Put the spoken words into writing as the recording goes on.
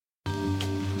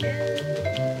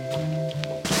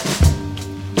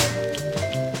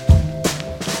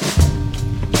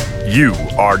You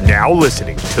are now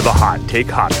listening to the Hot Take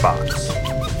Hot Box.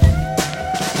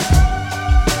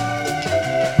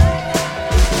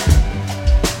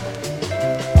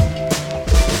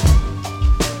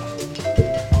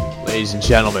 Ladies and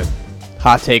gentlemen,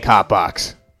 Hot Take Hot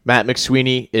Box. Matt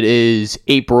McSweeney. It is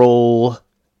April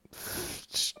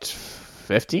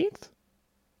 15th?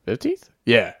 15th?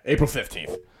 Yeah, April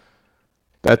 15th.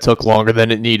 That took longer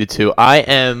than it needed to. I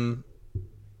am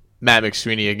Matt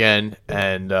McSweeney again,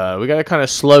 and we got a kind of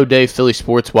slow day Philly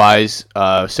sports-wise.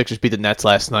 Sixers beat the Nets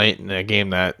last night in a game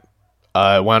that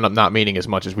wound up not meaning as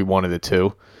much as we wanted it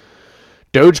to.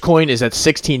 Dogecoin is at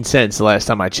 16 cents the last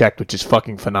time I checked, which is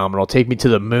fucking phenomenal. Take me to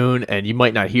the moon, and you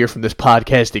might not hear from this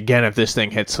podcast again if this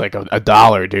thing hits like a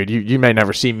dollar, dude. You may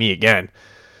never see me again.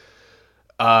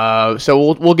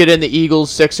 So we'll get into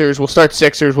Eagles, Sixers. We'll start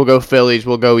Sixers. We'll go Phillies.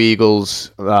 We'll go Eagles.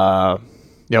 We'll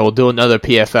do another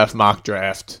PFF mock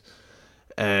draft.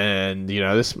 And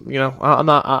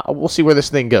we'll see where this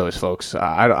thing goes, folks.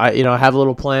 I have a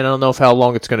little plan. I don't know how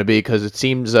long it's going to be because it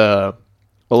seems a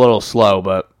little slow,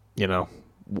 but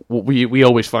we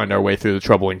always find our way through the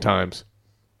troubling times.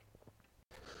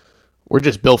 We're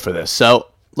just built for this. So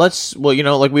like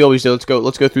we always do, let's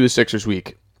go through the Sixers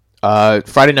week.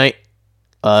 Friday night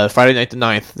the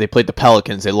 9th, they played the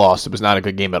Pelicans. They lost. It was not a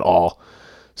good game at all.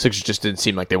 Sixers just didn't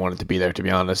seem like they wanted to be there, to be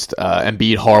honest.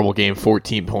 Embiid, horrible game,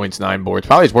 14 points, 9 boards.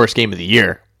 Probably his worst game of the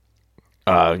year,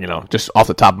 just off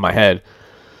the top of my head.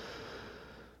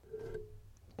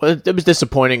 Well, it was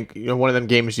disappointing. One of them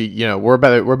games, we're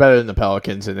better than the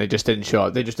Pelicans, and they just didn't show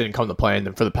up. They just didn't come to play. And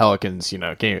then for the Pelicans,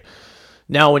 game.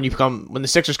 Now when the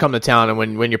Sixers come to town, and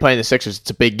when you're playing the Sixers,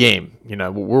 it's a big game.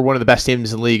 We're one of the best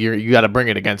teams in the league. You got to bring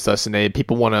it against us, and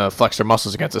people want to flex their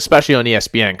muscles against us, especially on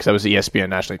ESPN, because that was the ESPN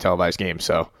nationally televised game.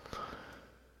 So,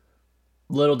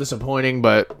 a little disappointing,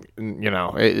 but in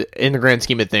the grand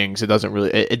scheme of things, it doesn't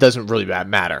really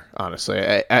matter.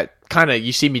 Honestly,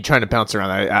 you see me trying to bounce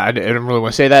around. I didn't really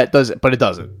want to say that, but it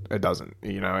doesn't. It doesn't.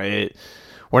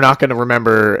 We're not going to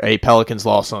remember a Pelicans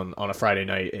loss on a Friday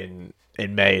night in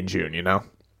May and June,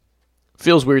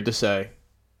 Feels weird to say,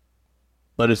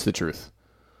 but it's the truth.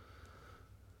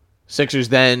 Sixers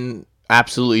then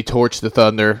absolutely torched the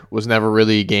Thunder. Was never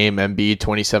really a game. Embiid,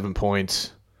 27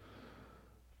 points.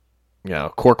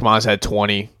 Korkmaz had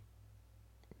 20.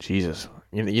 Jesus.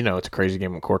 It's a crazy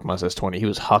game when Korkmaz has 20. He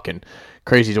was hucking.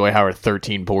 Crazy Dwight Howard,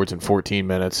 13 boards in 14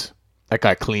 minutes. That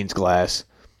guy cleans glass.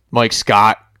 Mike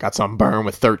Scott got some burn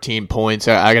with 13 points.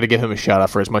 I got to give him a shout out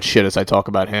for as much shit as I talk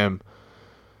about him.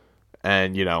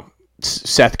 And,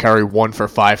 Seth Curry 1 for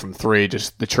 5 from 3.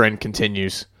 Just the trend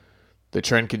continues. The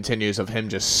trend continues of him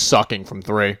just sucking from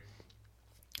 3.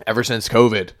 Ever since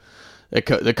COVID. The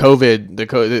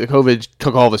COVID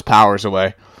took all of his powers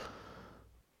away.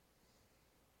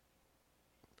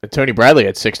 And Tony Bradley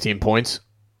had 16 points,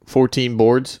 14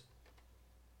 boards.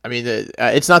 I mean,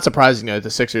 it's not surprising that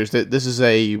the Sixers, this is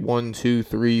a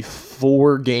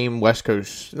 4 game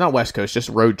just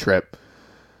road trip.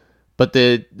 But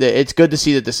it's good to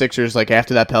see that the Sixers,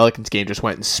 after that Pelicans game, just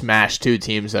went and smashed two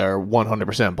teams that are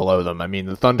 100% below them. I mean,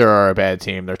 the Thunder are a bad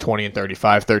team. They're 20-35,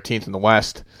 13th in the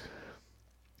West.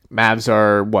 Mavs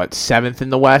are, 7th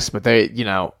in the West? But they,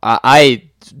 I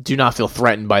do not feel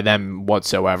threatened by them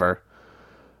whatsoever.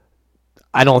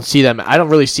 I don't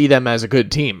really see them as a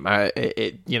good team.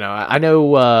 I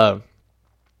know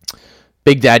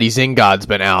Big Daddy Zingod's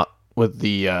been out with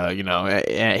the,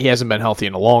 he hasn't been healthy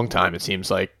in a long time, it seems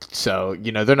like. So,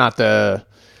 they're not the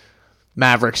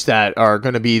Mavericks that are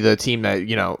going to be the team that,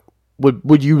 you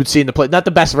would see in the play. Not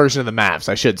the best version of the Mavs,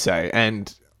 I should say.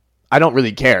 And I don't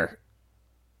really care.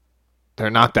 They're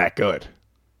not that good.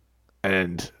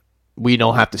 And we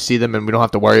don't have to see them and we don't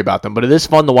have to worry about them. But it is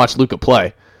fun to watch Luka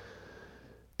play.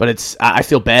 But I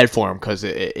feel bad for him because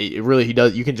it really, he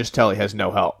does. You can just tell he has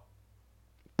no help.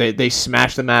 They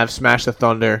smashed the Mavs, smashed the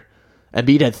Thunder.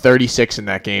 Embiid had 36 in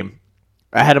that game.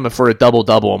 I had him for a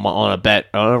double-double on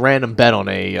a random bet on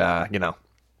a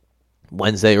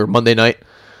Wednesday or Monday night.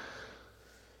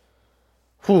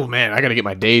 Whew, man, I gotta get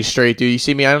my days straight, dude. You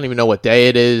see me? I don't even know what day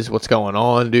it is. What's going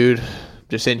on, dude?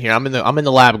 Just in here. I'm in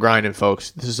the lab grinding,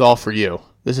 folks. This is all for you.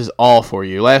 This is all for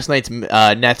you. Last night's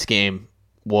Nets game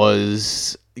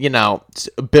was,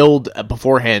 billed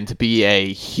beforehand to be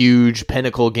a huge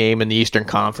pinnacle game in the Eastern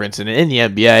Conference and in the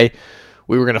NBA.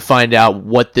 We were going to find out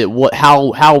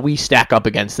how we stack up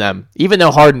against them. Even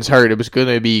though Harden's hurt, it was going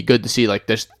to be good to see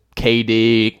this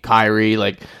KD, Kyrie,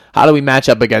 how do we match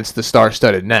up against the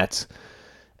star-studded Nets?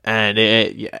 And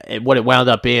what it wound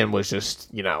up being was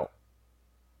just, a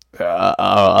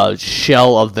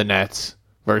shell of the Nets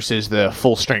versus the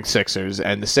full-strength Sixers.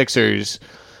 And the Sixers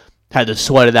had to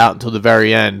sweat it out until the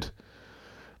very end.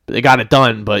 they got it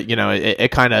done. But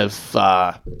it kind of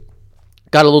got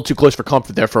a little too close for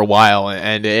comfort there for a while,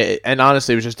 and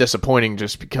honestly, it was just disappointing,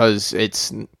 just because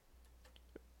it's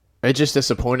just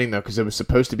disappointing though, because it was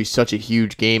supposed to be such a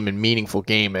huge game and meaningful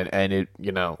game, and it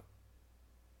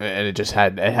and it just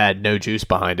had no juice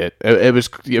behind it. It was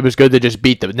good to just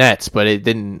beat the Nets, but it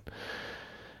didn't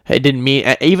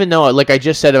mean, even though, like I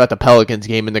just said about the Pelicans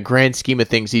game, in the grand scheme of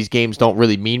things, these games don't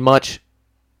really mean much.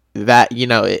 That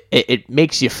it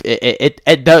makes you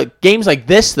the games like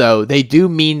this though, they do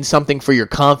mean something for your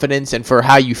confidence and for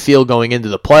how you feel going into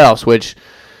the playoffs, which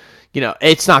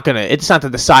it's not the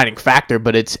deciding factor,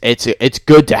 but it's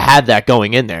good to have that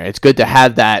going in there. It's good to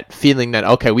have that feeling that,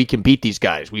 okay, we can beat these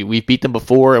guys. We've beat them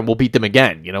before and we'll beat them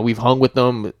again. We've hung with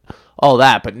them, all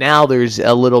that, but now there's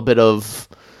a little bit of,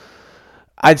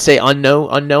 I'd say,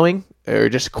 unknowing, or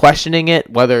just questioning it,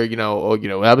 whether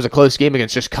that was a close game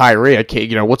against just Kyrie. Okay,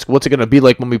 what's it going to be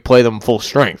like when we play them full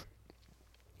strength?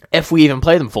 If we even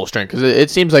play them full strength, because it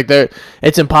seems like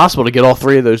it's impossible to get all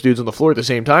three of those dudes on the floor at the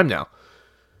same time now.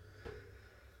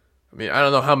 I mean, I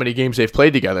don't know how many games they've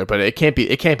played together, but it can't be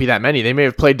that many. They may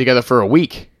have played together for a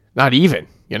week, not even.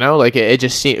 Like it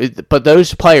just seems. But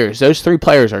those three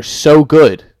players are so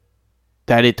good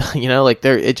that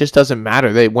it just doesn't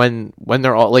matter. When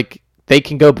they're all, like, they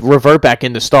can go revert back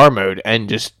into star mode and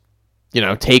just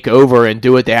take over and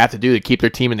do what they have to do to keep their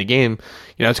team in the game.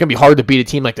 It's gonna be hard to beat a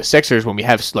team like the Sixers when we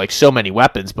have like so many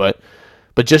weapons, but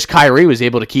just Kyrie was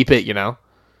able to keep it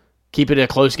a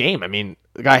close game. I mean,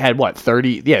 the guy had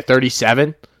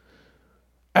 37.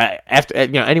 After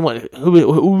anyone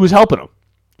who was helping him,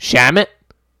 Shamet,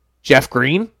 Jeff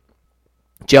Green,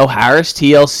 Joe Harris,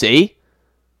 TLC,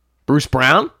 Bruce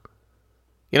Brown.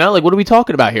 Like, what are we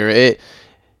talking about here?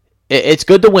 It's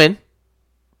good to win,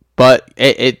 but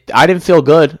I didn't feel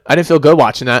good. I didn't feel good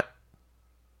watching that.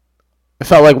 I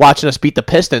felt like watching us beat the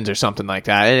Pistons or something like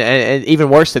that, and even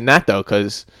worse than that though,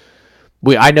 because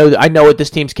I know what this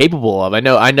team's capable of. I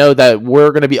know that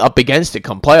we're going to be up against it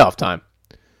come playoff time.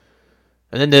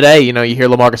 And then today, you hear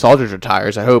LaMarcus Aldridge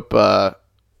retires. I hope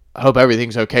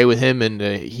everything's okay with him, and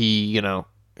he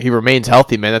remains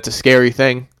healthy. Man, that's a scary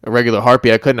thing. A regular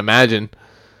heartbeat. I couldn't imagine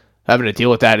having to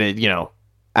deal with that.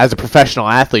 As a professional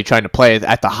athlete trying to play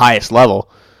at the highest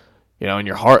level. And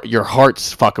your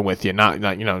heart's fucking with you,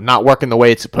 not working the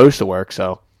way it's supposed to work.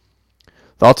 So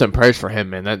thoughts and prayers for him,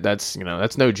 man. That's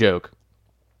no joke.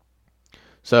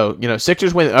 So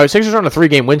Sixers win. Sixers are on a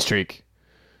 3-game win streak,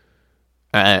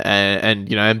 and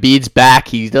Embiid's back.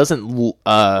 He doesn't.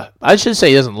 I should say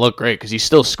he doesn't look great, because he's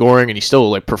still scoring and he's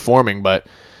still like performing, but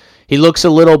he looks a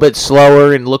little bit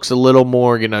slower and looks a little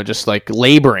more just like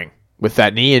laboring with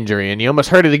that knee injury, and he almost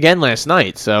hurt it again last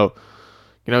night. So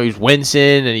he's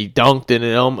wincing and he dunked and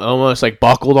it almost like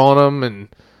buckled on him, and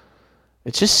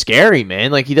it's just scary, man.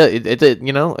 Like he does,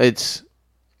 it's.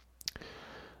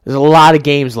 There's a lot of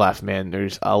games left, man.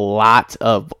 There's a lot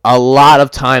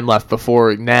of time left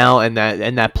before now and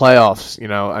that playoffs.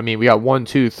 I mean, we got 1,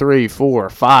 2, 3, 4,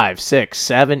 5, 6,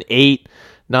 7, 8,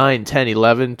 9, 10,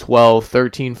 11, 12,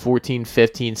 13, 14,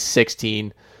 15,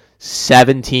 16,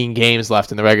 17 games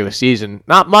left in the regular season.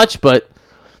 Not much, but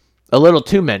a little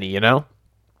too many,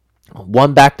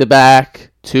 1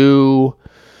 back-to-back, 2,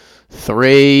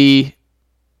 3,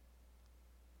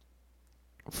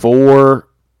 4,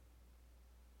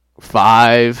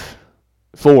 5,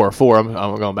 4.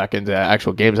 I'm going back into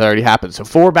actual games that already happened. So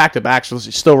 4 back-to-backs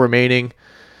still remaining.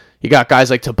 You got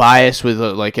guys like Tobias with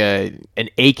an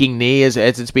aching knee, as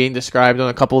it's being described in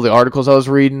a couple of the articles I was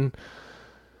reading.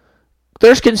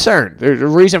 There's concern. There's a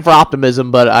reason for optimism,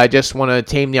 but I just want to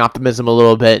tame the optimism a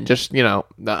little bit. And just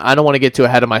I don't want to get too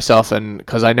ahead of myself, and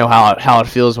because I know how it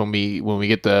feels when we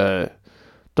get the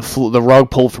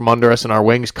rug pulled from under us and our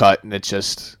wings cut, and it's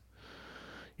just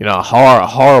a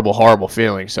horrible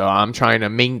feeling. So I'm trying to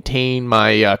maintain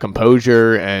my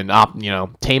composure and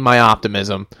tame my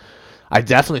optimism. I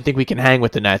definitely think we can hang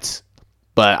with the Nets,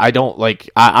 but I don't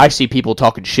I see people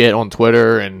talking shit on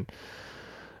Twitter and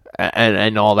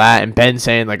all that, and Ben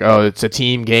saying like, oh, it's a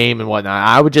team game and whatnot.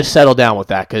 I would just settle down with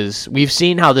that, because we've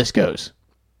seen how this goes.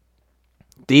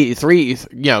 The three,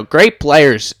 great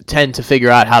players tend to figure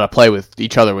out how to play with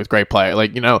each other with great players.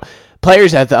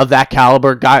 Players of that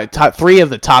caliber, top 3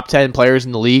 of the top 10 players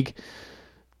in the league,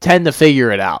 tend to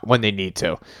figure it out when they need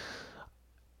to.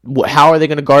 How are they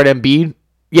going to guard Embiid?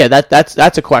 Yeah,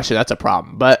 that's a question. That's a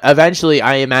problem. But eventually,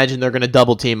 I imagine they're going to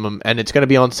double team him, and it's going to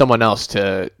be on someone else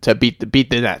to beat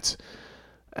the Nets.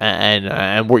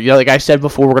 And we're, like I said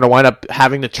before, we're going to wind up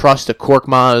having to trust a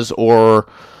Korkmaz or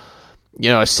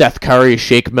a Seth Curry,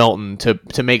 Shake Milton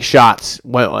to make shots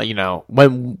when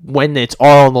it's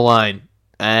all on the line.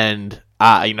 And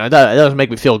It doesn't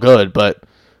make me feel good, but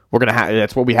we're gonna have.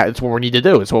 That's what we have. That's what we need to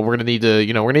do. It's what we're gonna need to.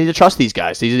 We're gonna need to trust these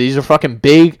guys. These are fucking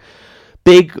big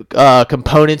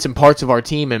components and parts of our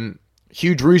team and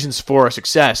huge reasons for our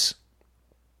success.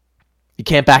 You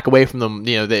can't back away from them.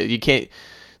 You can't.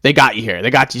 They got you here.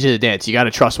 They got you to the dance. You got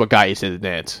to trust what got you to the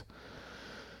dance.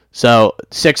 So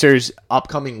Sixers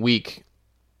upcoming week.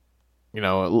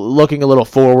 Looking a little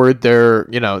forward. They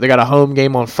got a home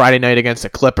game on Friday night against the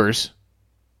Clippers.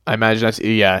 I imagine that's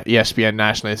ESPN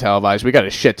nationally televised. We got a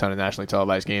shit ton of nationally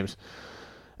televised games.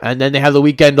 And then they have the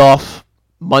weekend off.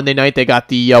 Monday night they got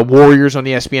the Warriors on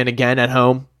ESPN again at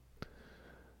home.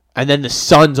 And then the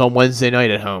Suns on Wednesday night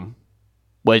at home.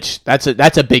 Which that's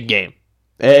a big game.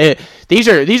 These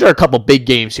are a couple big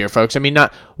games here, folks. I mean,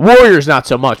 not Warriors not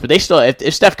so much, but they still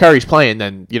if Steph Curry's playing,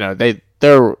 then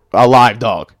they're a live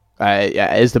dog.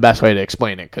 Is the best way to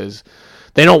explain it, because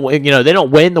they don't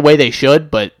win the way they should,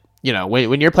 but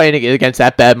when you're playing against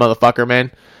that bad motherfucker,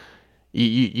 man,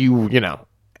 you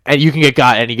and you can get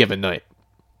got any given night.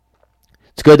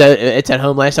 It's good that it's at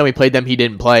home. Last time we played them, he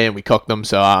didn't play, and we cooked them.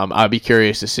 So I'll be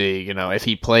curious to see, if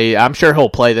he play. I'm sure he'll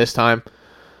play this time.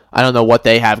 I don't know what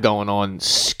they have going on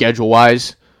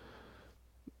schedule-wise,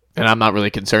 and I'm not really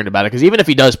concerned about it, because even if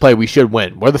he does play, we should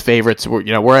win. We're the favorites.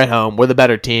 We're at home. We're the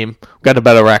better team. We've got a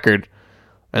better record,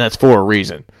 and that's for a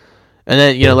reason. And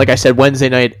then, like I said, Wednesday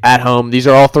night at home. These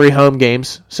are all 3 home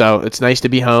games, so it's nice to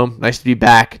be home, nice to be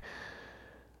back.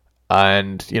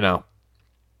 And,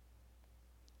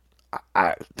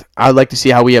 I'd like to see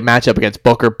how we match up against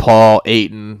Booker, Paul,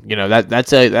 Ayton.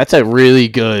 That's a really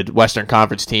good Western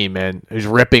Conference team, man, who's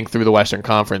ripping through the Western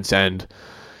Conference. And,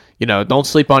 don't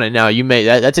sleep on it now.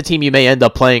 That's a team you may end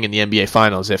up playing in the NBA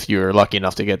Finals if you're lucky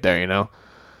enough to get there,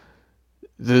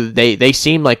 They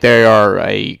seem like they are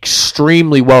a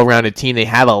extremely well-rounded team. They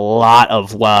have a lot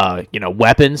of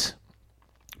weapons.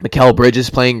 Mikal Bridges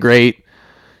playing great.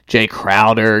 Jay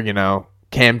Crowder,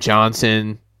 Cam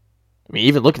Johnson. I mean,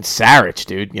 even look at Saric,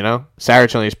 dude.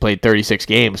 Saric only has played 36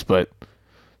 games, but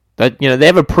that they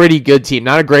have a pretty good team.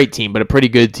 Not a great team, but a pretty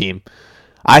good team.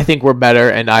 I think we're better,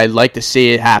 and I'd like to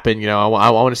see it happen. I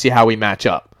want to see how we match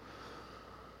up.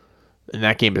 And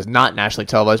that game is not nationally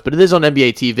televised, but it is on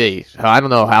NBA TV. So I don't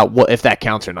know if that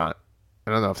counts or not.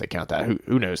 I don't know if they count that.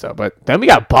 Who knows though? But then we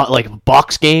got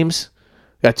Bucks games.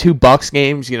 We got 2 Bucks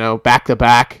games, back to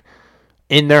back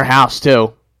in their house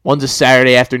too. One's a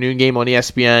Saturday afternoon game on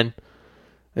ESPN, and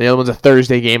the other one's a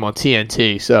Thursday game on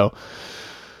TNT. So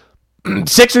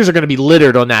Sixers are going to be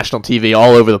littered on national TV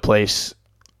all over the place,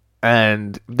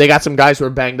 and they got some guys who are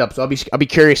banged up. So I'll be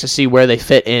curious to see where they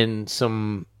fit in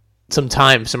some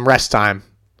time, some rest time.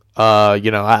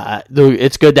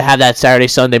 It's good to have that Saturday,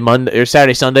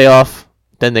 Sunday off.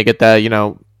 Then they get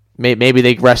that, maybe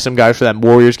they rest some guys for that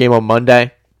Warriors game on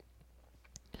Monday.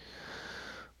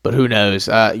 But who knows?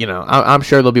 I'm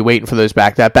sure they'll be waiting for those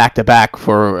back to back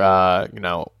for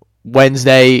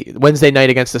Wednesday night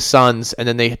against the Suns, and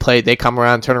then they turn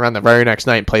around the very next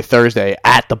night and play Thursday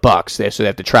at the Bucks. So they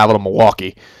have to travel to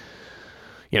Milwaukee.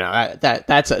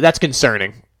 That's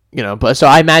concerning. But so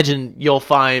I imagine you'll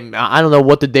find, I don't know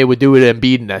what they would do with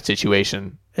Embiid in that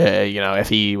situation. If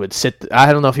he would sit,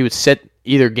 I don't know if he would sit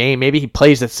either game. Maybe he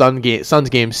plays the Suns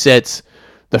game, sits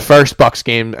the first Bucks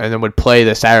game, and then would play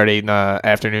the Saturday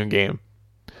afternoon game.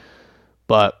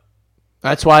 But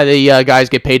that's why the guys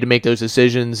get paid to make those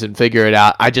decisions and figure it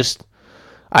out. It's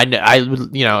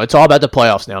all about the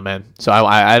playoffs now, man. So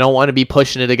I don't want to be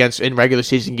pushing it in regular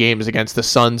season games against the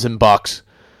Suns and Bucks.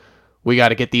 We got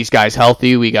to get these guys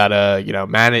healthy. We got to,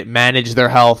 manage their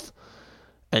health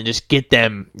and just get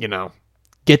them to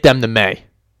May.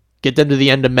 Get them to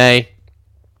the end of May.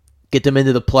 Get them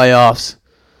into the playoffs.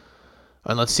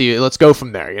 And let's go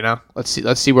from there,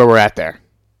 Let's see where we're at there.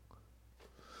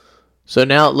 So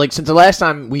now, since the last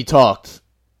time we talked,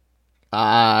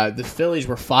 the Phillies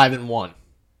were 5-1.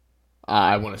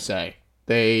 I want to say.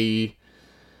 I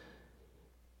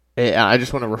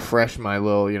just want to refresh my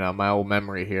my old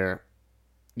memory here.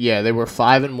 Yeah, they were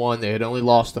 5-1. They had only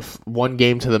lost one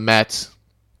game to the Mets.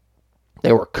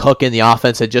 They were cooking. The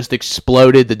offense had just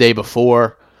exploded the day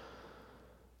before,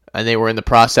 and they were in the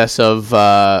process of,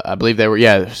 I believe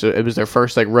so it was their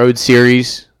first road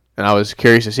series, and I was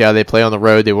curious to see how they play on the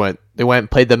road. They went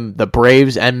and played the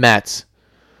Braves and Mets,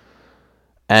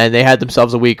 and they had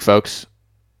themselves a week, folks.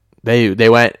 They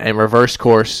went and reversed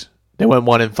course. They went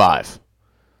 1-5.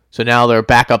 So now they're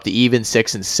back up to even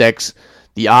 6-6.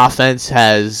 The offense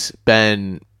has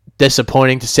been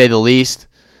disappointing, to say the least.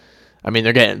 I mean,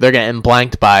 they're getting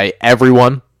blanked by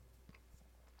everyone,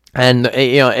 and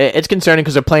it's concerning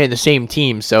because they're playing the same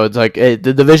team. So it's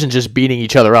the division's just beating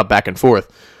each other up back and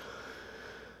forth.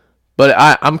 But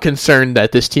I'm concerned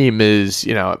that this team is,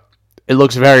 you know, it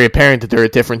looks very apparent that they're a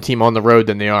different team on the road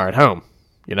than they are at home.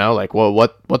 You know, like, well,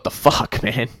 what the fuck,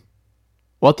 man?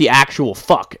 What the actual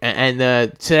fuck? And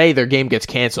today their game gets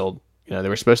canceled. You know, they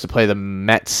were supposed to play the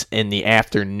Mets in the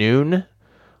afternoon,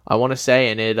 I want to say,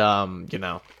 and it, you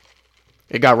know,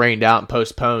 it got rained out and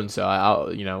postponed.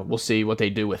 So we'll see what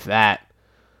they do with that.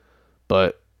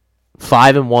 But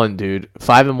 5-1, dude,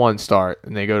 5-1 start,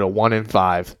 and they go to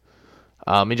 1-5.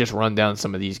 Let me just run down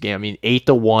some of these games. I mean,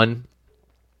 8-1,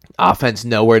 offense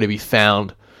nowhere to be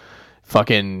found.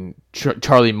 Fucking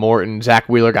Charlie Morton, Zach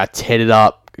Wheeler got titted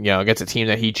up, you know, against a team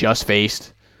that he just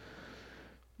faced.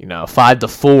 You know,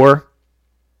 5-4.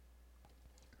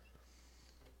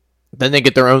 Then they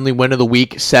get their only win of the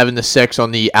week, 7-6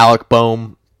 on the Alec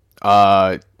Boehm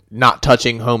not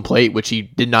touching home plate, which he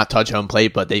did not touch home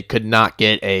plate, but they could not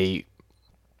get a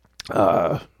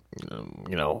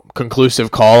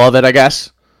conclusive call of it, I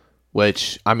guess.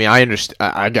 Which, I mean, I understand.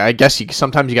 I guess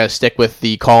sometimes you got to stick with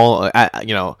the call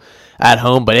at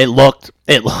home, but it looked.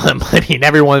 I mean,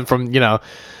 everyone from, you know,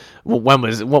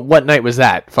 what night was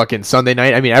that? Fucking Sunday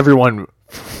night. I mean, everyone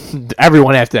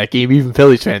after that game, even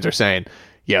Phillies fans are saying,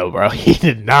 "Yo, bro, he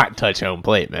did not touch home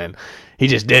plate, man. He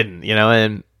just didn't." You know,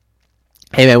 and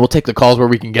hey, man, we'll take the calls where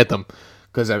we can get them,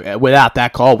 because without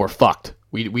that call, we're fucked.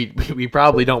 We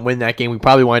probably don't win that game. We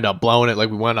probably wind up blowing it, like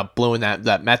we wound up blowing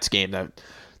that Mets game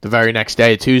the very next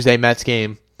day, Tuesday Mets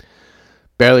game.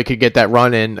 Barely could get that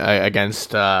run in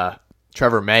against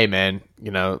Trevor May, man.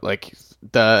 You know, like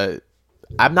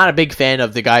I'm not a big fan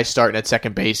of the guys starting at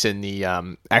second base in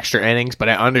the extra innings, but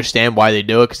I understand why they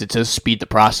do it, because it does speed the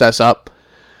process up.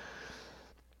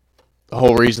 The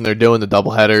whole reason they're doing the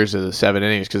doubleheaders or the 7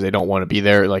 innings, because they don't want to be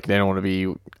there. Like, they don't want to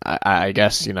be, I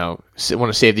guess, you know,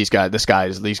 want to save these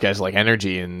guys like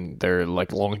energy and their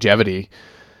like longevity,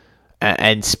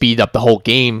 and speed up the whole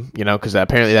game, you know, because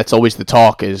apparently that's always the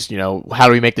talk is, you know, how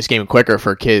do we make this game quicker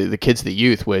for the kids, the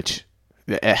youth, which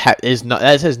that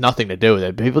has nothing to do with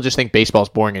it. People just think baseball's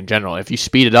boring in general. If you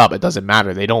speed it up, it doesn't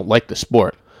matter. They don't like the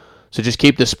sport. So just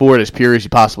keep the sport as pure as you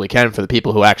possibly can for the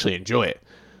people who actually enjoy it.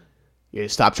 You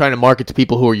stop trying to market to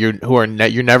people you're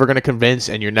never going to convince,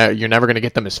 and you're never going to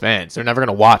get them as fans. They're never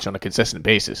going to watch on a consistent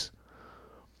basis.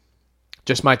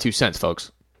 Just my 2 cents,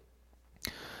 folks.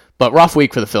 But rough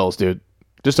week for the Phils, dude.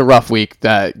 Just a rough week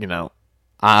that, you know,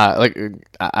 I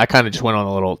kind of just went on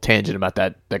a little tangent about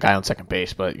that guy on second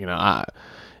base, but, you know,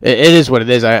 it is what it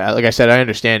is. Like I said, I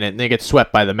understand it, and they get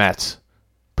swept by the Mets,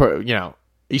 you know,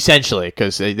 essentially,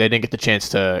 because they didn't get the chance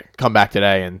to come back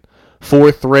today. And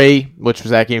 4-3, which was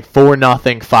that game,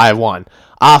 4-0, 5-1.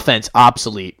 Offense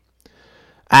obsolete,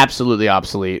 absolutely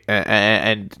obsolete,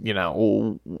 and you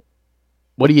know,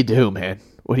 what do you do, man?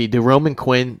 What do you do? Roman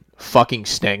Quinn fucking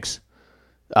stinks.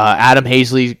 Adam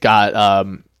Hazley got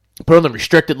put on the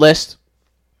restricted list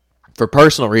for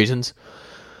personal reasons,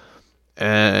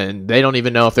 and they don't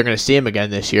even know if they're going to see him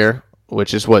again this year,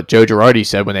 which is what Joe Girardi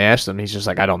said when they asked him. He's just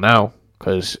like, I don't know,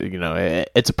 because, you know,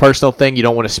 it's a personal thing. You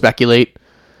don't want to speculate,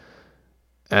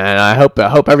 and I hope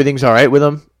everything's all right with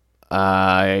him.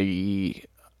 I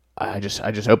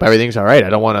just hope everything's all right. I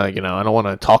don't want to, you know, I don't want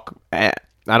to talk. I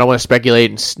don't want to speculate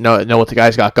and know what the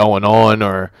guy's got going on,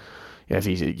 or if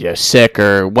he's sick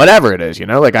or whatever it is, you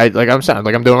know, like I'm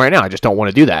doing right now. I just don't want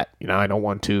to do that. You know, I don't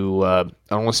want to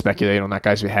speculate on that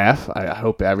guy's behalf. I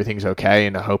hope everything's okay,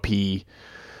 and I hope he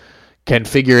can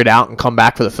figure it out and come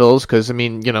back for the Phils. Because, I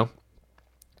mean, you know,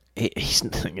 he's,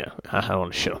 you know, I don't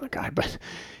want to shit on the guy, but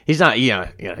he's not, he's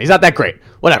not that great.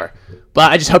 Whatever. But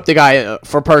I just hope the guy,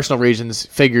 for personal reasons,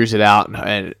 figures it out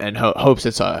and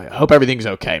hopes hope everything's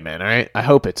okay, man. All right, I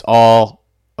hope it's all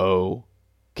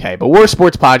okay. But we're a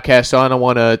sports podcast, so I don't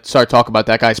want to start talking about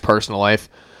that guy's personal life.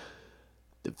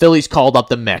 The Phillies called up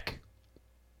the Mick.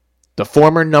 The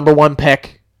former number 1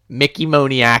 pick, Mickey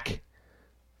Moniak,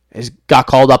 got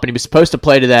called up, and he was supposed to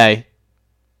play today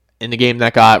in the game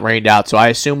that got rained out. So I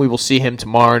assume we will see him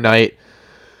tomorrow night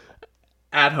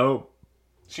at home.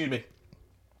 Excuse me.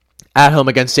 At home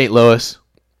against St. Louis.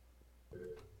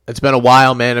 It's been a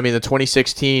while, man. I mean, the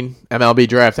 2016 MLB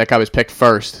draft, that guy was picked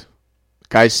first. The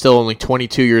guy's still only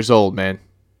 22 years old, man.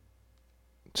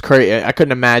 It's crazy. I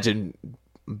couldn't imagine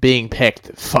being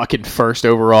picked fucking first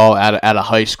overall at a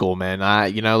high school, man.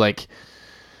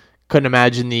 Couldn't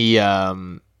imagine the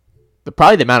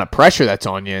probably the amount of pressure that's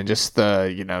on you, and just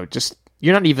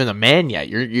you're not even a man yet.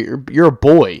 You're a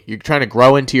boy. You're trying to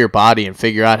grow into your body and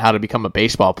figure out how to become a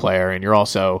baseball player, and you're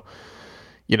also,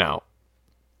 you know,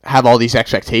 have all these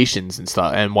expectations and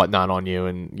stuff and whatnot on you.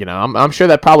 And, you know, I'm sure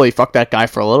that probably fucked that guy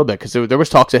for a little bit, because there was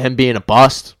talks of him being a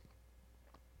bust,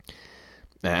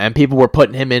 and people were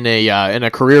putting him in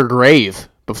a career grave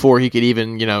before he could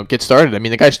even, get started. I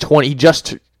mean, the guy's 20.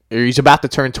 He's about to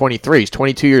turn 23. He's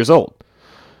 22 years old.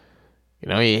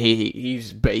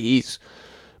 He's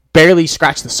barely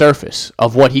scratched the surface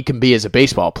of what he can be as a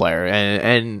baseball player.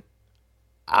 And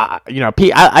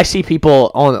I see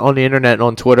people on the internet and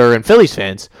on Twitter and Phillies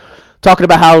fans talking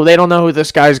about how they don't know who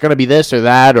this guy's going to be, this or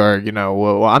that, or,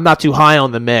 well, I'm not too high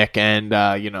on the Mick, and,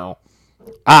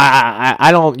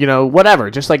 I don't,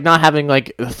 whatever. Just, like, not having,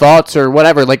 like, thoughts or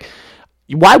whatever. Like,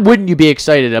 why wouldn't you be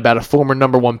excited about a former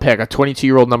number one pick, a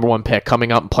 22-year-old number one pick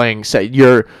coming up and playing,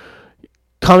 you're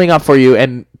coming up for you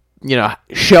and,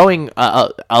 showing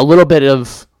a little bit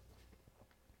of,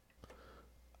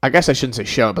 I guess I shouldn't say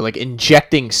show, but, like,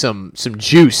 injecting some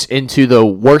juice into the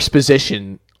worst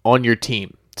position on your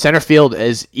team. Center field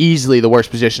is easily the worst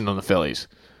position on the Phillies.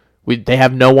 They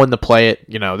have no one to play it.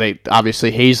 They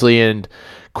obviously Hazley and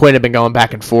Quinn have been going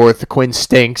back and forth. Quinn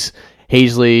stinks.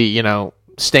 Hazley,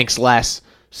 stinks less.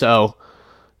 So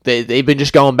they've been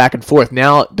just going back and forth.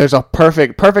 Now there's a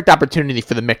perfect opportunity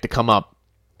for the Mick to come up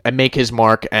and make his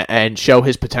mark and show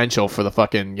his potential for the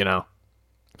fucking,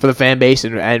 for the fan base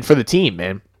and for the team,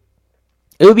 man.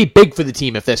 It would be big for the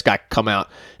team if this guy could come out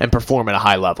and perform at a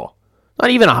high level.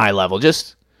 Not even a high level,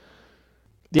 just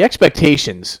the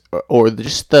expectations or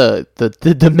just the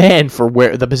demand for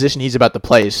where the position he's about to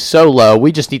play is so low.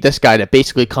 We just need this guy to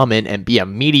basically come in and be a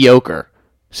mediocre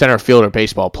center fielder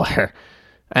baseball player,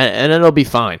 and it'll be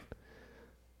fine.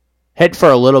 Hit for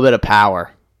a little bit of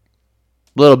power,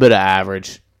 a little bit of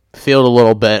average, field a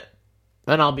little bit,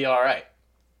 and I'll be all right.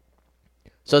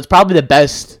 So it's probably the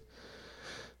best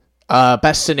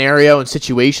scenario and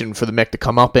situation for the Mick to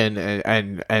come up in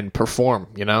and perform,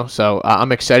 So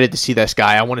I'm excited to see this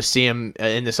guy. I want to see him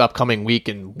in this upcoming week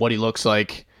and what he looks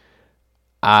like.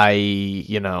 I'm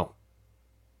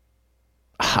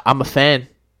a fan,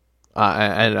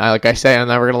 and like I say, I'm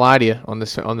never gonna lie to you on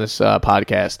this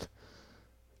podcast.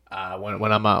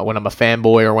 When I'm a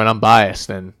fanboy or when I'm biased,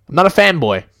 and I'm not a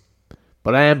fanboy,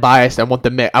 but I am biased. I want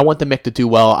the Mick to do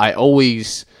well. I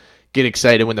always get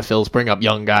excited when the Phils bring up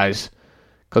young guys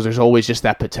because there's always just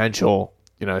that potential.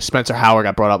 Spencer Howard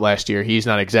got brought up last year. He's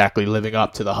not exactly living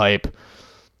up to the hype.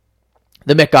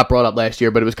 The Mick got brought up last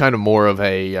year, but it was kind of more of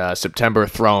a September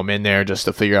throw him in there just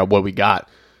to figure out what we got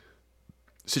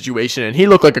situation. And he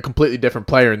looked like a completely different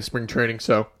player in spring training,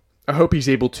 so I hope he's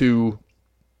able to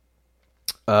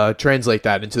translate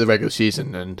that into the regular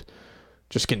season and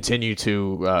just continue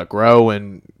to grow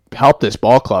and help this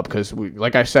ball club, because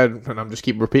like I said, and I'm just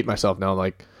keep repeating myself now,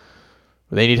 like,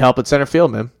 they need help at center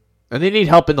field, man, and they need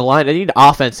help in the line. They need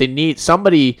offense.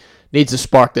 Somebody needs to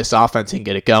spark this offense and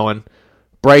get it going.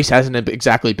 Bryce hasn't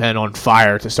exactly been on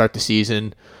fire to start the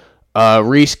season.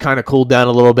 Reese kind of cooled down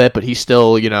a little bit, but he's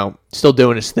still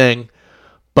doing his thing.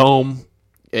 Bohm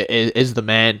is the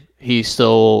man. He's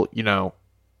still,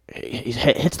 he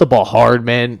hits the ball hard,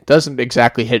 man. Doesn't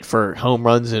exactly hit for home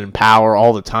runs and power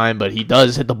all the time, but he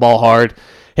does hit the ball hard.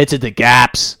 Hits at the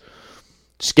gaps.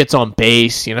 Just gets on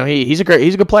base. He's a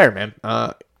good player, man.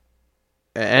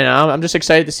 And I'm just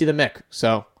excited to see the Mick.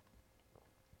 So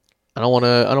I don't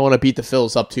want to beat the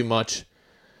Phils up too much.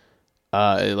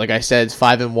 Like I said, it's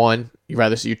 5-1. You'd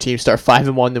rather see your team start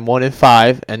 5-1 than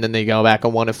 1-5, and then they go back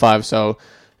on 1-5. So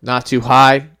not too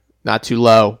high, not too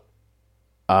low.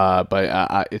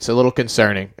 But it's a little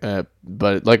concerning.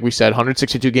 But like we said,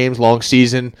 162 games, long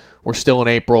season. We're still in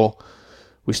April.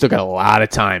 We still got a lot of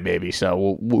time, baby.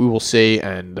 So we will see,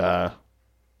 and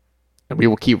we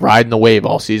will keep riding the wave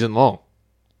all season long.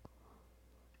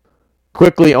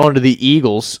 Quickly on to the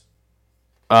Eagles.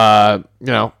 More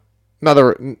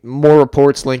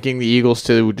reports linking the Eagles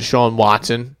to Deshaun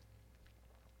Watson.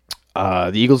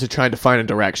 The Eagles are trying to find a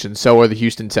direction, so are the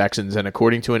Houston Texans, and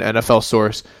according to an NFL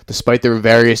source, despite their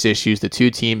various issues, the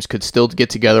two teams could still get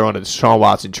together on a Deshaun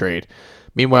Watson trade.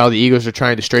 Meanwhile, the Eagles are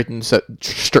trying to straighten...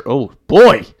 oh,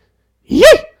 boy! Yee!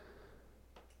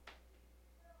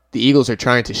 The Eagles are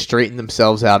trying to straighten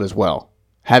themselves out as well,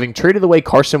 having traded away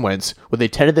Carson Wentz with a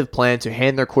tentative plan to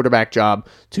hand their quarterback job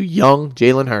to young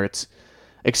Jalen Hurts,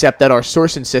 except that our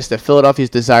source insists that Philadelphia's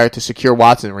desire to secure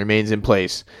Watson remains in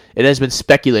place. It has been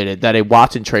speculated that a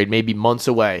Watson trade may be months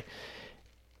away.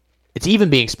 It's even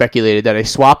being speculated that a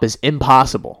swap is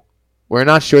impossible. We're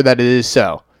not sure that it is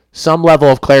so. Some level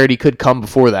of clarity could come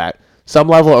before that. Some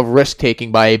level of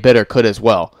risk-taking by a bidder could as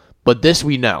well. But this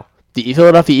we know. The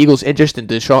Philadelphia Eagles' interest in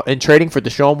trading for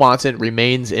Deshaun Watson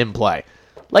remains in play.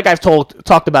 Like I've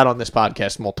talked about on this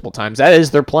podcast multiple times, that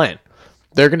is their plan.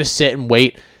 They're going to sit and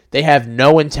wait. They have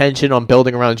no intention on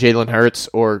building around Jalen Hurts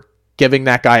or giving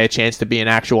that guy a chance to be an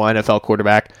actual NFL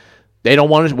quarterback. They don't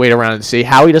want to wait around and see.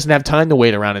 Howie doesn't have time to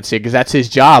wait around and see because that's his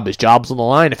job. His job's on the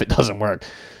line if it doesn't work.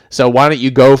 So why don't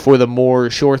you go for the more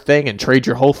sure thing and trade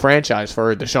your whole franchise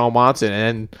for Deshaun Watson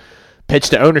and pitch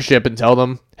to ownership and tell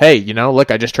them, hey,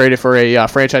 look, I just traded for a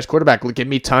franchise quarterback. Give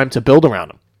me time to build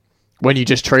around him. When you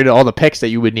just traded all the picks that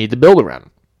you would need to build around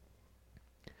him.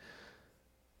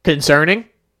 Concerning?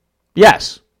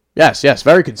 Yes,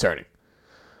 very concerning.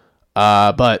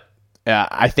 But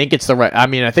I think it's the right. I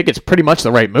mean, I think it's pretty much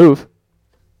the right move.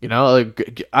 I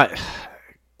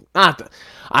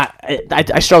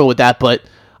struggle with that, but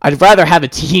I'd rather have a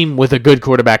team with a good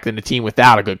quarterback than a team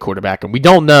without a good quarterback, and we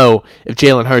don't know if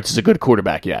Jalen Hurts is a good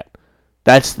quarterback yet.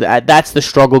 That's the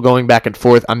struggle going back and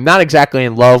forth. I'm not exactly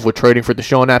in love with trading for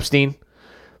Deshaun Epstein,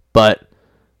 but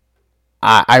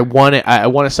I want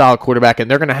a solid quarterback, and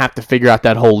they're going to have to figure out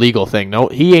that whole legal thing. No,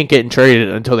 he ain't getting traded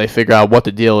until they figure out what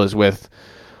the deal is with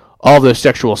all those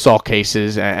sexual assault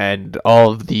cases and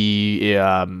all of the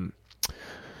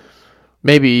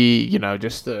maybe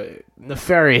just the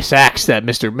nefarious acts that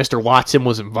Mr. Watson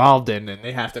was involved in, and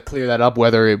they have to clear that up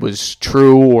whether it was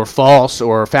true or false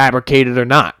or fabricated or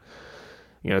not.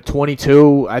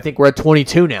 22. I think we're at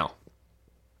 22 now,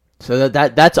 so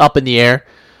that's up in the air.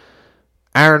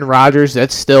 Aaron Rodgers,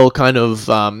 that's still kind of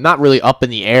not really up in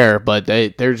the air, but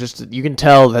they're just, you can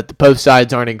tell that both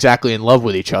sides aren't exactly in love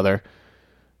with each other.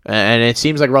 And it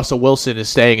seems like Russell Wilson is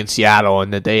staying in Seattle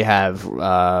and that they have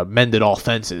mended all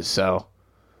fences. So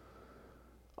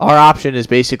our option is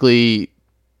basically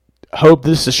hope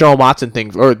this Deshaun Watson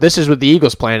thing, or this is what the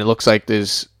Eagles' plan, it looks like,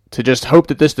 is to just hope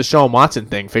that this Deshaun Watson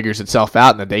thing figures itself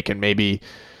out and that they can maybe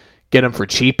get him for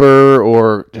cheaper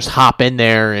or just hop in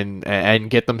there and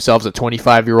get themselves a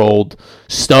 25-year-old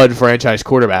stud franchise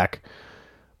quarterback.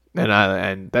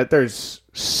 And that there's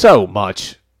so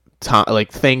much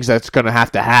things that's going to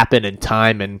have to happen in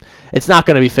time, and it's not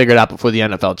going to be figured out before the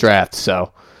NFL draft.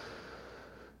 So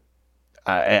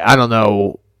I don't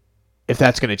know if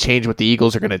that's going to change what the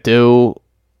Eagles are going to do.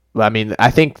 I mean, I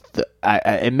think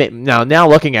now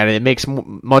looking at it, it makes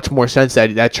much more sense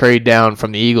that trade down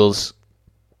from the Eagles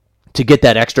to get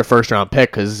that extra first-round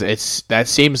pick, because that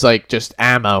seems like just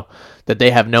ammo that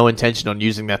they have no intention on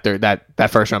using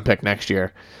that first-round pick next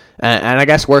year. And I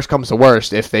guess worst comes to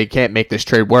worst, if they can't make this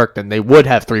trade work, then they would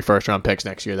have 3 first-round picks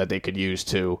next year that they could use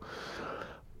to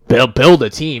build a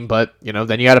team. But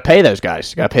then you got to pay those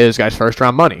guys. You got to pay those guys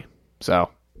first-round money. So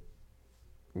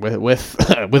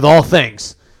with all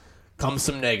things comes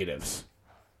some negatives.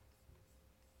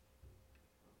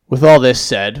 With all this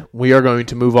said, we are going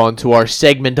to move on to our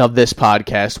segment of this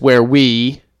podcast where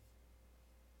we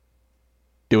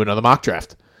do another mock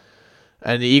draft.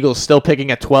 And the Eagles still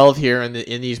picking at 12 here in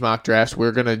these mock drafts.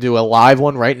 We're going to do a live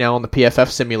one right now on the PFF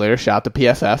simulator. Shout out to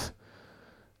PFF.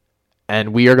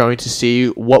 And we are going to see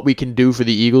what we can do for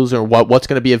the Eagles, or what's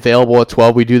going to be available at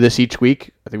 12. We do this each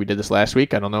week. I think we did this last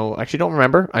week. I don't know. Actually, don't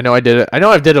remember. I know I did it. I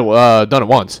know I've done it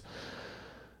once.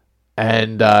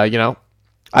 And,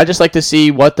 I just like to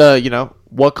see what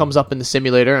what comes up in the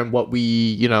simulator and what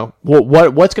we,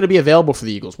 what's going to be available for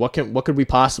the Eagles. What could we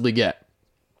possibly get?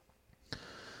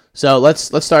 So let's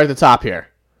start at the top here.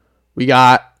 We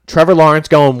got Trevor Lawrence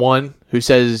going 1, who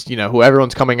says, who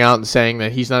everyone's coming out and saying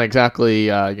that he's not exactly,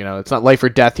 it's not life or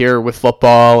death here with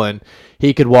football, and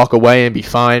he could walk away and be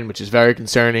fine, which is very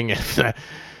concerning. If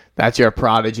that's your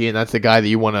prodigy and that's the guy that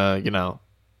you want to,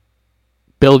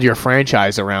 build your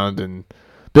franchise around and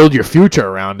build your future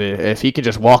around it. If he can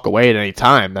just walk away at any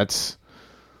time, that's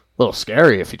a little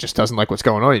scary. If he just doesn't like what's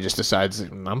going on, he just decides,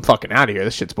 I'm fucking out of here.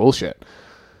 This shit's bullshit.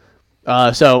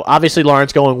 So obviously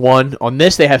Lawrence going 1. On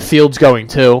this, they have Fields going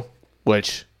 2,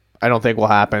 which I don't think will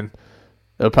happen.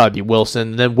 It'll probably be Wilson.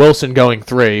 And then Wilson going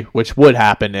 3, which would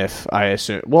happen if I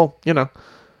assume. Well,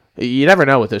 you never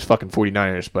know with those fucking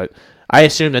 49ers, but I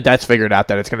assume that that's figured out,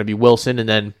 that it's going to be Wilson, and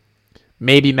then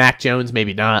maybe Mac Jones,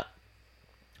 maybe not.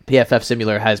 PFF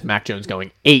Simulator has Mac Jones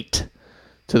going 8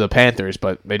 to the Panthers,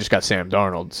 but they just got Sam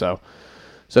Darnold. So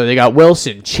they got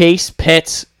Wilson, Chase,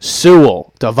 Pitts,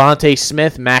 Sewell, Devontae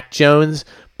Smith, Mac Jones,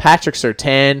 Patrick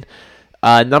Surtain.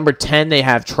 Number 10, they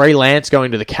have Trey Lance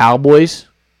going to the Cowboys.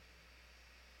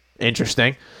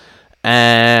 Interesting.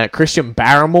 Christian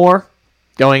Barmore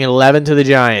going at 11 to the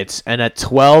Giants. And at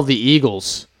 12, the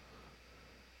Eagles.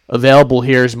 Available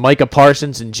here is Micah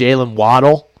Parsons and Jalen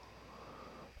Waddle.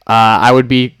 I would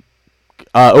be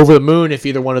over the moon if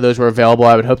either one of those were available.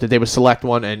 I would hope that they would select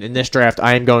one. And in this draft,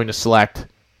 I am going to select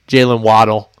Jalen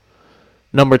Waddle,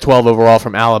 number 12 overall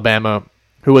from Alabama,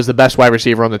 who was the best wide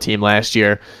receiver on the team last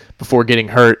year before getting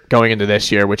hurt going into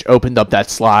this year, which opened up that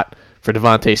slot for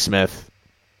Devontae Smith.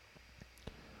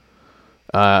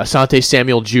 Asante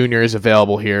Samuel Jr. is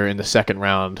available here in the second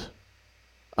round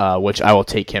which I will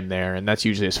take him there, and that's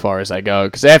usually as far as I go.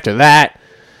 Because after that,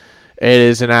 it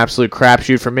is an absolute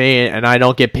crapshoot for me, and I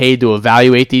don't get paid to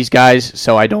evaluate these guys,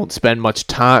 so I don't spend much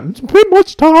time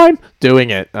doing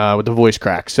it with the voice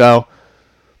crack. So,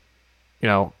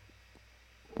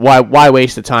 why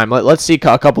waste the time? Let's see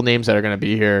a couple names that are going to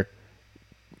be here.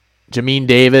 Jamin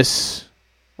Davis,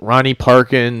 Ronnie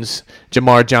Parkins,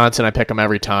 Jamar Johnson. I pick him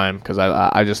every time because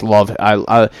I just love it.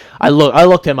 I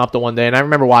looked him up the one day, and I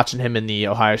remember watching him in the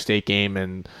Ohio State game,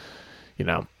 and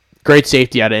great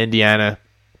safety out of Indiana.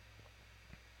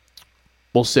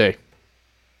 We'll see.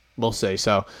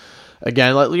 So,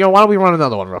 again, why don't we run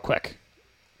another one real quick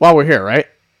while we're here, right?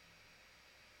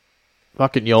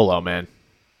 Fucking YOLO, man.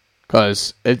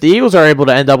 Because if the Eagles are able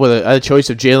to end up with a choice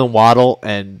of Jalen Waddle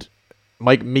and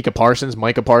Micah Parsons,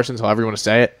 however you want to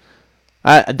say it,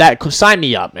 that sign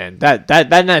me up, man.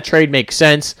 That trade makes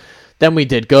sense. Then we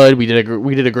did good. We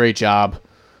did a great job.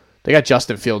 They got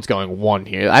Justin Fields going 1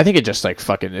 here. I think it just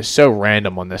fucking is so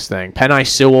random on this thing. Penei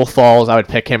Sewell falls. I would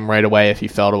pick him right away if he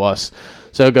fell to us.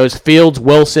 So it goes Fields,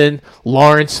 Wilson,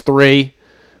 Lawrence 3,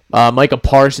 Micah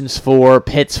Parsons 4,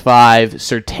 Pitts 5,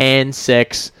 Surtain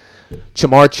 6,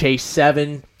 Jamar Chase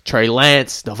 7, Trey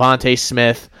Lance, Devontae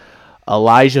Smith,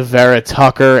 Elijah Vera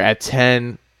Tucker at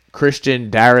 10, Christian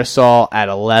Darrisaw at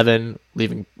 11,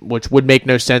 which would make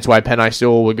no sense why Penei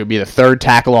Sewell would be the third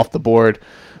tackle off the board.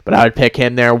 But I would pick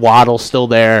him there. Waddle still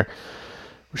there.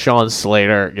 Sean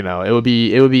Slater. It would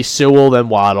be Sewell then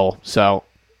Waddle. So,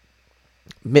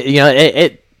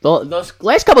 the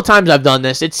last couple times I've done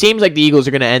this, it seems like the Eagles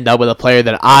are going to end up with a player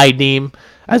that I deem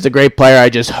as a great player.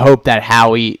 I just hope that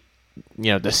Howie,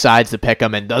 decides to pick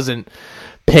him and doesn't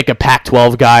pick a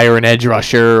Pac-12 guy or an edge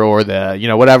rusher or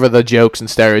whatever the jokes and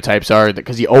stereotypes are,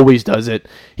 because he always does it.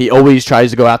 He always tries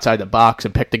to go outside the box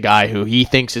and pick the guy who he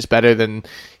thinks is better than,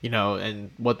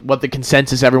 and what the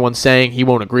consensus everyone's saying he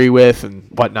won't agree with and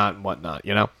whatnot.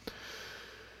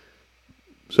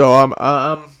 So I'm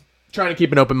trying to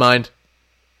keep an open mind.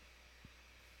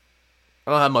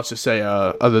 I don't have much to say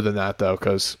other than that, though,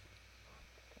 because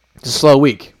it's a slow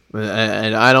week.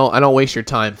 And I don't waste your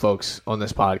time, folks, on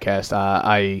this podcast.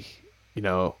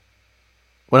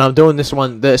 When I'm doing this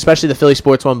one, especially the Philly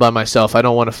sports one by myself, I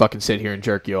don't want to fucking sit here and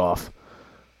jerk you off.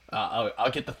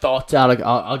 I'll get the thoughts out.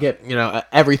 I'll get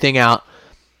everything out.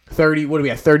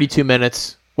 32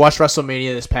 minutes. Watched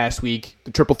WrestleMania this past week.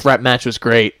 The triple threat match was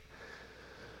great.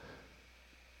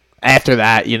 After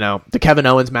that, the Kevin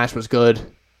Owens match was good.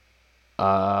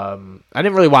 I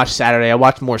didn't really watch Saturday. I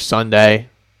watched more Sunday.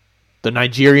 The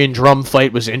Nigerian drum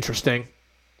fight was interesting.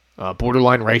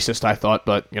 Borderline racist, I thought,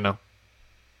 but,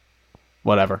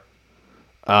 whatever.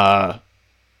 And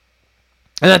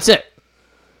that's it.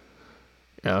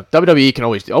 WWE can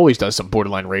always does some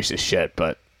borderline racist shit,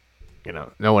 but,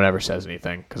 no one ever says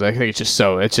anything. Because I think it's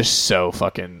just so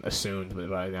fucking assumed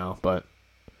by now. But,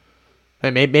 hey,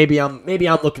 maybe I'm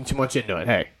looking too much into it.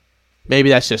 Hey, maybe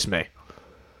that's just me.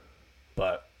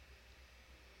 But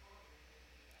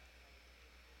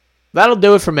that'll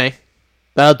do it for me.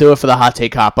 That'll do it for the Hot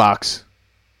Take Hot Box.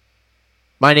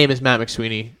 My name is Matt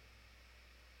McSweeney.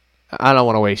 I don't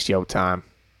want to waste your time.